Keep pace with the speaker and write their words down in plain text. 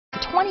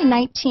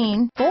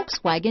2019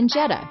 Volkswagen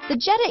Jetta. The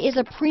Jetta is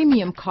a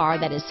premium car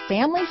that is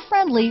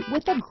family-friendly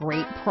with a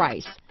great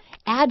price.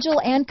 Agile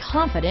and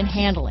confident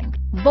handling.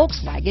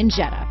 Volkswagen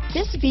Jetta.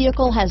 This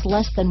vehicle has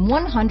less than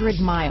 100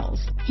 miles.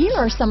 Here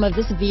are some of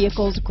this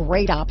vehicle's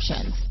great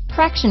options: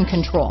 traction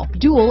control,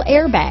 dual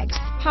airbags,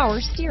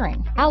 power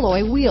steering,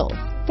 alloy wheels,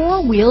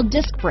 four-wheel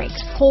disc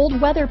brakes, cold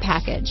weather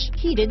package,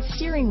 heated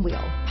steering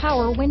wheel,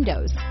 power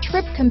windows,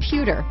 trip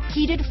computer,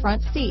 heated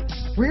front seats,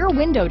 rear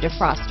window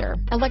defroster,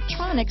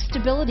 electronic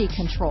stability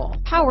control,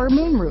 power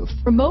moonroof,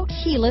 remote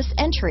keyless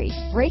entry,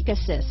 brake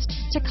assist,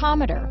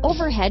 tachometer,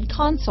 overhead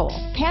console,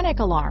 panic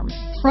alarm,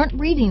 front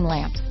reading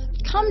lamps.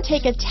 Come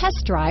take a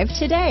test drive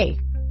today.